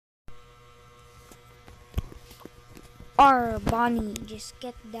Bonnie, just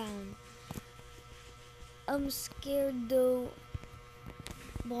get down. I'm scared though.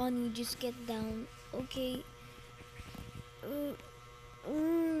 Bonnie, just get down. Okay.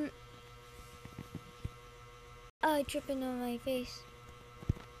 I tripping on my face.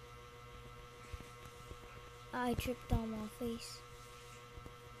 I tripped on my face.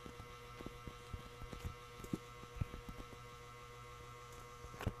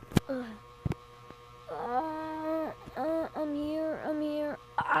 I'm here.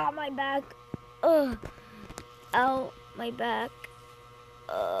 Ah, my back. Ow, my back.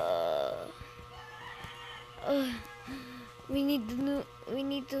 We need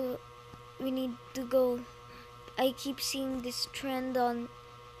to go. I keep seeing this trend on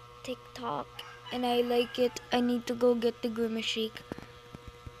TikTok and I like it. I need to go get the grimace shake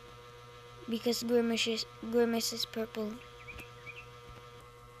because grimace is purple.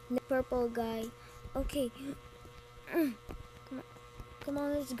 The purple guy. Okay. Come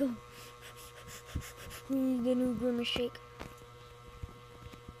on, let's go. We need the new grimace shake.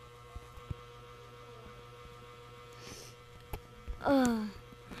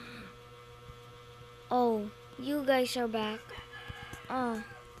 Oh, you guys are back.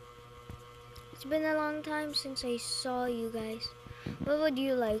 It's been a long time since I saw you guys. What would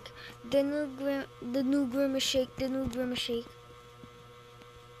you like? The new grimace shake, the new grimace shake.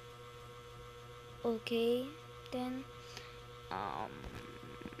 Okay, then I'm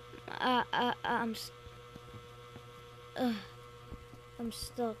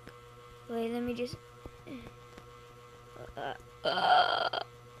stuck. Wait, let me just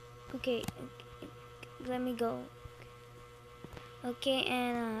okay, let me go. Okay,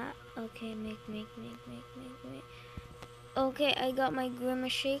 and okay, make. Okay, I got my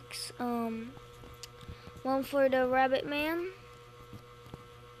grimace shakes. One for the rabbit man.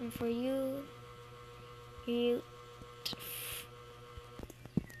 One for you. Here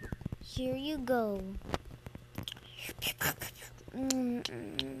you go.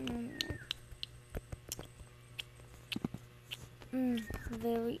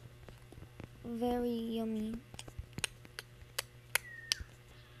 Very yummy.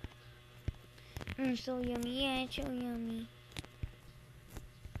 So yummy. Yeah, it's so yummy.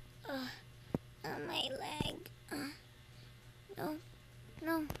 My leg.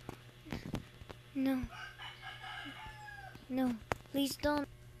 No. Please don't.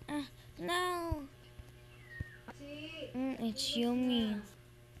 No. It's yummy.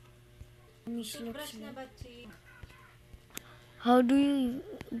 How do you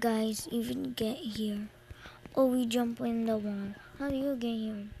guys even get here? Oh, we jump in the wall. How do you get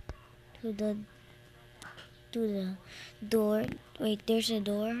here? To the door. Wait, there's a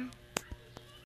door.